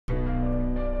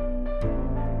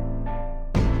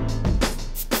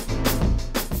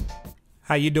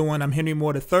How you doing? I'm Henry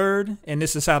Moore III, and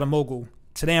this is How to Mogul.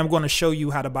 Today I'm going to show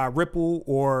you how to buy Ripple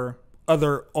or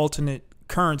other alternate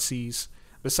currencies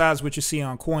besides what you see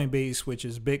on Coinbase, which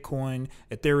is Bitcoin,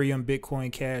 Etherum,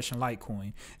 Bitcoin Cash, and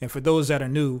Litecoin. And for those that are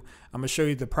new, I'm going to show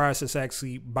you the process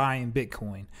actually buying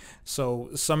Bitcoin. So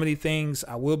some of the things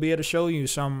I will be able to show you,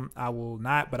 some I will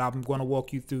not, but I'm going to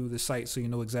walk you through the site so you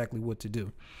know exactly what to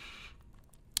do.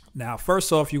 Now,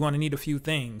 first off, you're going to need a few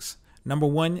things. Number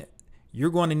one, you're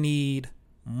going to need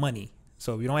money.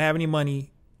 So if you don't have any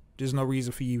money, there's no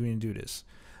reason for you even to do this.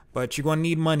 But you're going to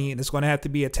need money, and it's going to have to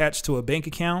be attached to a bank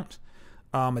account,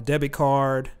 a debit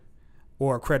card,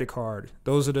 or a credit card.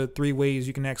 Those are the three ways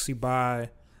you can actually buy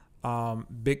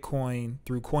Bitcoin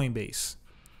through Coinbase.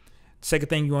 Second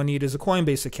thing you're going to need is a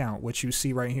Coinbase account, which you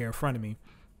see right here in front of me.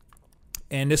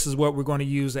 And this is what we're going to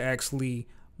use to actually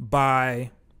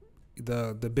buy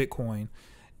the Bitcoin.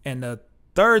 And the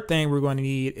third thing we're going to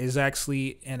need is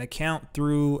actually an account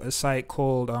through a site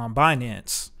called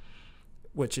Binance,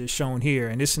 which is shown here.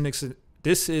 And this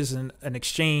is an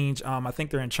exchange. I think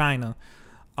they're in China,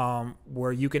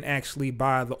 where you can actually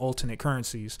buy the alternate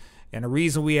currencies. And the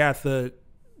reason we have to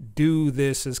do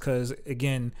this is because,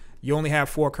 again, you only have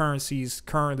 4 currencies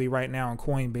currently right now on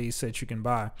Coinbase that you can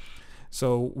buy.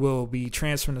 So we'll be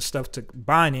transferring the stuff to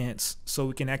Binance so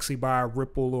we can actually buy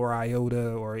Ripple or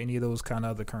IOTA or any of those kind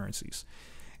of other currencies.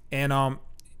 And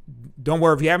don't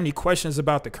worry, if you have any questions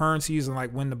about the currencies and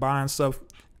like when to buy and stuff,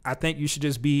 I think you should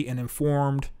just be an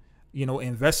informed,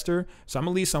 investor. So I'm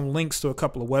gonna leave some links to a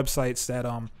couple of websites that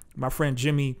my friend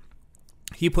Jimmy,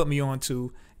 he put me on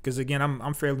to, because again,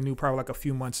 I'm fairly new, probably like a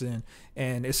few months in,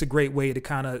 and it's a great way to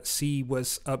kind of see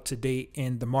what's up to date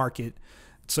in the market.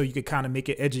 So you could kind of make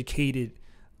an educated,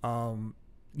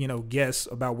 guess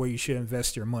about where you should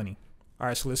invest your money. All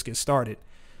right, so let's get started.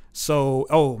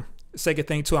 So, second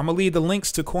thing too, I'm gonna leave the links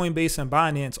to Coinbase and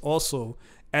Binance also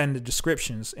in the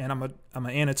descriptions, and I'm gonna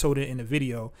annotate it in the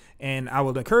video. And I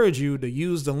would encourage you to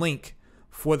use the link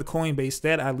for the Coinbase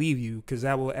that I leave you, because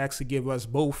that will actually give us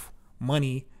both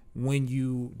money when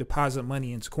you deposit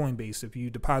money into Coinbase. If you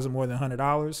deposit more than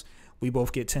 $100, we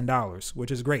both get $10,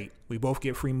 which is great. We both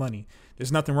get free money.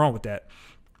 There's nothing wrong with that.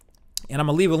 And I'm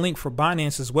going to leave a link for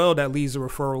Binance as well that leaves a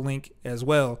referral link as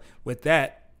well. With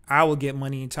that, I will get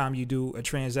money anytime you do a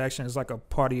transaction. It's like a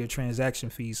part of your transaction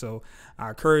fee. So I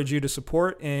encourage you to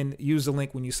support and use the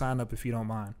link when you sign up if you don't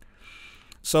mind.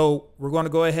 So we're going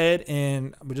to go ahead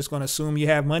and we're just going to assume you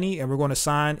have money, and we're going to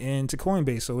sign into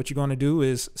Coinbase. So what you're going to do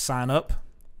is sign up.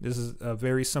 This is a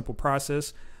very simple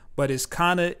process, but it's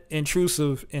kind of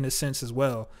intrusive in a sense as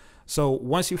well. So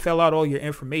once you fill out all your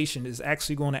information, it's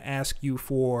actually going to ask you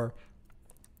for,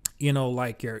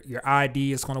 like your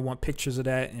ID. It's going to want pictures of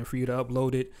that and for you to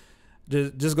upload it.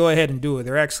 Just go ahead and do it.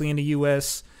 They're actually in the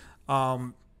U.S.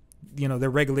 They're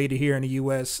regulated here in the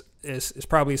U.S. It's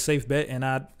probably a safe bet.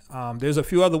 And there's a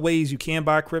few other ways you can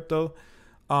buy crypto.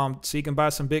 So you can buy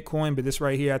some Bitcoin, but this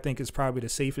right here, I think is probably the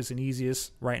safest and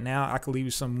easiest right now. I could leave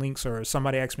you some links, or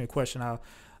somebody asks me a question,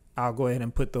 I'll go ahead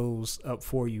and put those up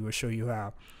for you or show you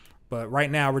how. But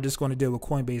right now, we're just going to deal with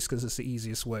Coinbase because it's the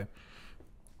easiest way.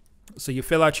 So you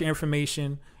fill out your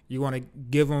information. You want to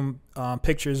give them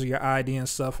pictures of your ID and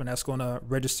stuff, and that's going to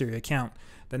register your account.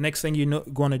 The next thing you're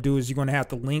going to do is you're going to have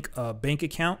to link a bank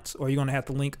account, or you're going to have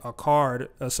to link a card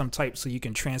of some type so you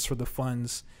can transfer the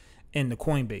funds into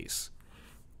Coinbase.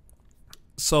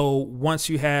 So once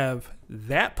you have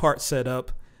that part set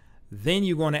up, then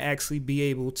you're going to actually be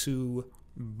able to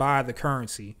buy the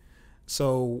currency.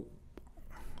 So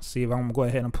see if I'm going to go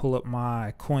ahead and pull up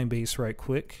my Coinbase right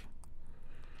quick.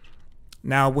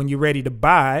 Now, when you're ready to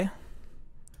buy,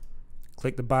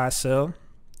 click the buy, sell,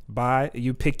 buy.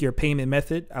 You pick your payment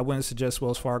method. I wouldn't suggest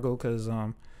Wells Fargo because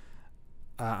I'm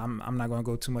not going to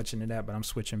go too much into that, but I'm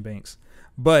switching banks.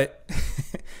 But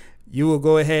you will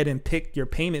go ahead and pick your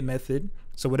payment method.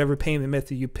 So whatever payment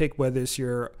method you pick, whether it's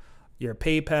your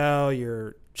PayPal,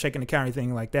 your checking account,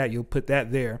 anything like that, you'll put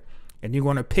that there. And you're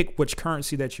going to pick which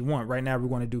currency that you want. Right now, we're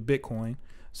going to do Bitcoin.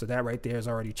 So that right there is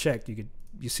already checked.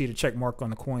 You see the check mark on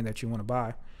the coin that you want to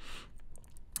buy.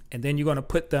 And then you're going to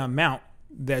put the amount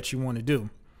that you want to do.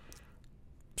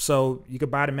 So you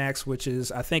could buy the max, which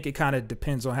is, I think it kind of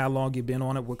depends on how long you've been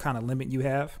on it, what kind of limit you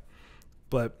have.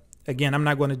 But again, I'm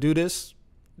not going to do this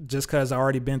just because I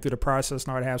already been through the process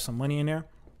and already have some money in there.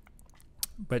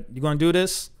 But you're going to do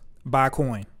this, buy a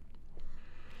coin.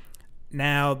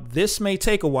 Now, this may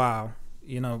take a while,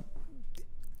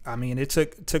 I mean, it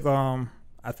took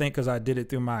I think because I did it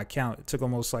through my account, it took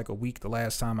almost like a week the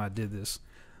last time I did this.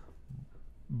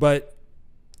 But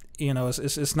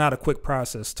it's not a quick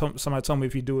process. Somebody told me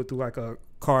if you do it through like a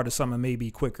card or something, it may be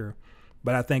quicker.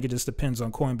 But I think it just depends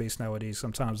on Coinbase nowadays.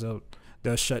 Sometimes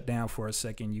they'll shut down for a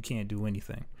second. You can't do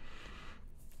anything.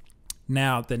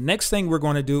 Now, the next thing we're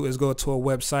going to do is go to a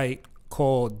website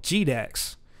called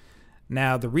GDAX.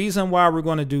 Now, the reason why we're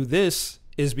going to do this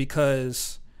is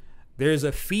because there's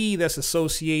a fee that's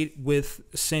associated with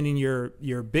sending your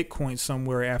Bitcoin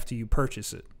somewhere after you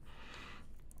purchase it.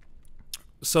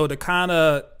 So to kind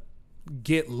of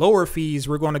get lower fees,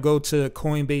 we're going to go to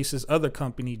Coinbase's other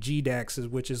company, GDAX,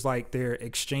 which is like their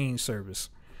exchange service.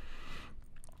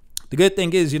 The good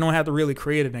thing is you don't have to really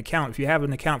create an account. If you have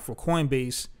an account for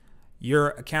Coinbase, your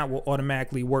account will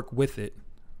automatically work with it.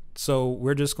 So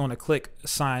we're just going to click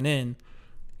sign in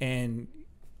and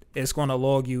it's going to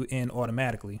log you in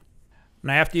automatically.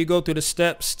 Now, after you go through the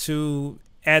steps to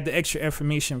add the extra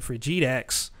information for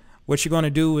GDAX, what you're going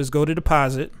to do is go to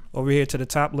deposit over here to the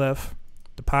top left,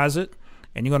 deposit,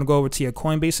 and you're going to go over to your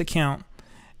Coinbase account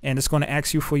and it's going to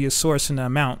ask you for your source and the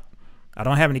amount. I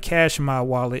don't have any cash in my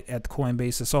wallet at the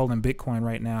Coinbase. It's all in Bitcoin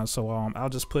right now. So I'll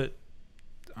just put,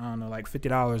 I don't know, like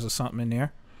 $50 or something in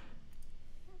there,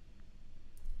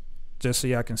 just so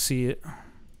y'all can see it.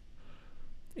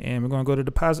 And we're going to go to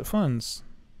deposit funds.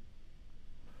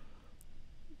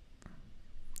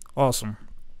 Awesome.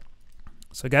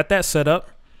 So got that set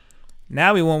up. Now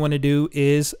what we want to do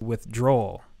is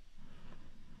withdrawal.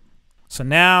 So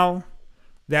now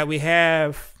that we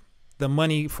have the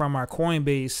money from our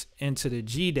Coinbase into the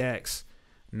GDAX,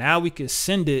 now we can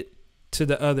send it to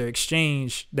the other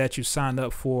exchange that you signed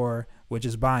up for, which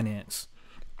is Binance.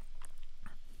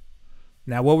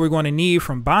 Now what we're going to need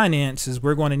from Binance is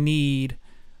we're going to need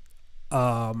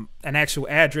an actual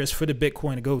address for the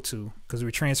Bitcoin to go to, because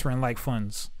we're transferring like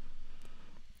funds.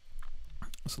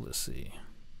 So let's see.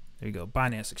 There you go,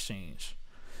 Binance Exchange.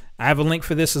 I have a link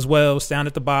for this as well. It's down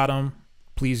at the bottom.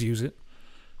 Please use it.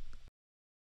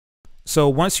 So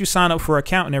once you sign up for an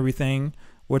account and everything,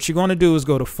 what you're going to do is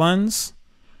go to funds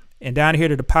and down here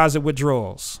to deposit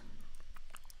withdrawals.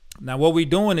 Now what we're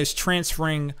doing is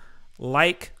transferring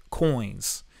like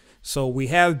coins. So we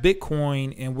have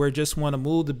Bitcoin and we just want to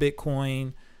move the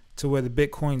Bitcoin to where the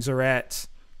Bitcoins are at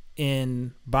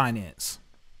in Binance.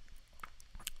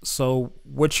 So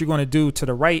what you're going to do to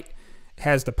the right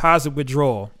has deposit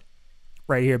withdrawal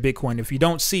right here, Bitcoin. If you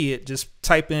don't see it, just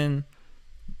type in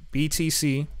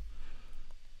BTC.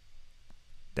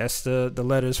 That's the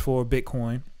letters for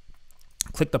Bitcoin.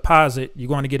 Click deposit. You're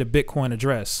going to get a Bitcoin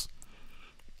address.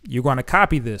 You're going to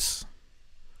copy this.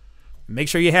 Make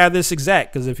sure you have this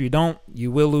exact, because if you don't,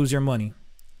 you will lose your money.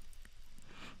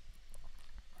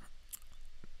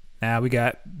 Now we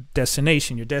got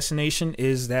destination. Your destination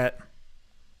is that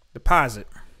deposit.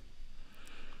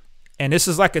 And this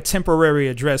is like a temporary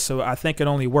address, so I think it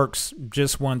only works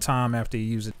just one time after you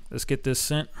use it. Let's get this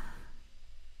sent.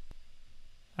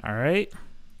 All right.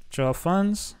 Withdraw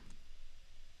funds.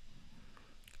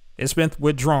 It's been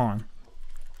withdrawn.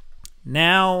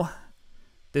 Now,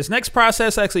 this next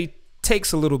process actually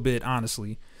takes a little bit,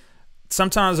 honestly.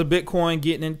 Sometimes a Bitcoin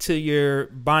getting into your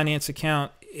Binance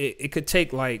account, it could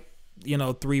take like,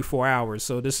 3-4 hours.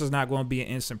 So this is not going to be an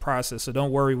instant process. So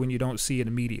don't worry when you don't see it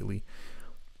immediately.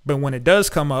 But when it does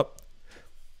come up,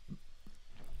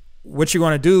 what you're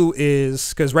going to do is,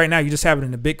 because right now you just have it in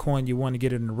the Bitcoin, you want to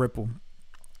get it in the Ripple.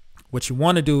 What you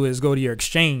want to do is go to your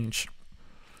exchange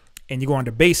and you go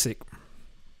under basic.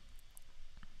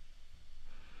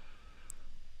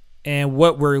 And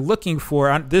what we're looking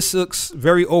for, this looks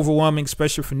very overwhelming,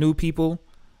 especially for new people.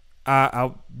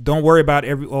 Don't worry about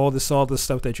all this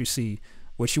stuff that you see.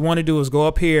 What you want to do is go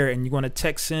up here and you're going to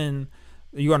type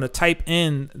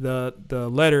in the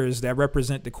letters that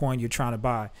represent the coin you're trying to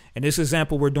buy. In this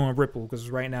example, we're doing Ripple because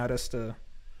right now that's the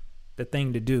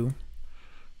thing to do.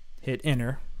 Hit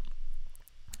enter.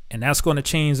 And that's going to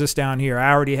change this down here.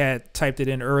 I already had typed it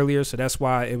in earlier, so that's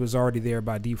why it was already there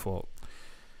by default.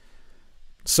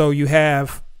 So you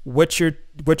have what you're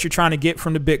trying to get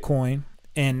from the Bitcoin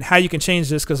and how you can change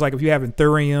this, because like if you have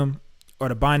Etherum or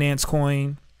the Binance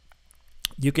coin,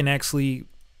 you can actually,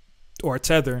 or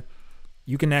Tether,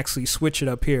 you can actually switch it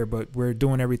up here, but we're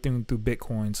doing everything through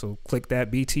Bitcoin. So click that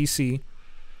BTC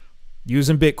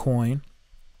using Bitcoin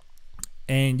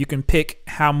and you can pick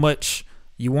how much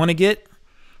you want to get.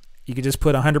 You can just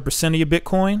put 100% of your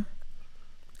Bitcoin.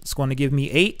 It's going to give me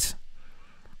 8.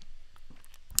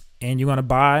 And you're going to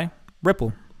buy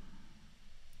Ripple.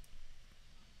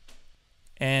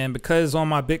 And because all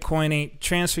my Bitcoin ain't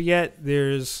transferred yet,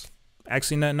 there's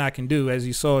actually nothing I can do. As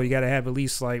you saw, you got to have at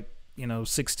least like,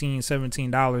 $16,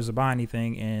 $17 to buy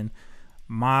anything. And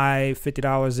my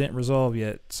 $50 didn't resolve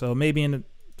yet. So maybe in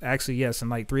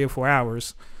like 3 or 4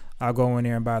 hours, I'll go in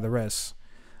there and buy the rest.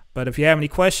 But if you have any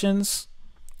questions,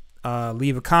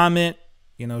 leave a comment,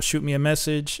 shoot me a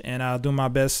message, and I'll do my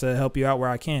best to help you out where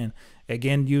I can.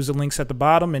 Again, use the links at the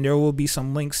bottom, and there will be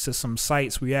some links to some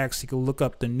sites where you actually can look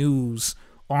up the news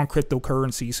on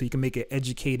cryptocurrency so you can make an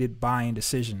educated buying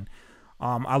decision.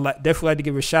 Definitely like to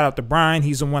give a shout out to Brian.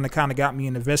 He's the one that kind of got me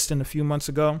investing a few months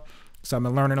ago. So I've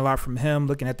been learning a lot from him,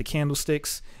 looking at the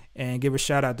candlesticks, and give a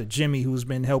shout out to Jimmy, who's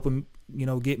been helping,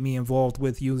 get me involved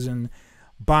with using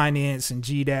Binance and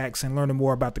GDAX and learning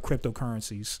more about the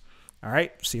cryptocurrencies. All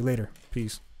right. See you later.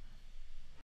 Peace.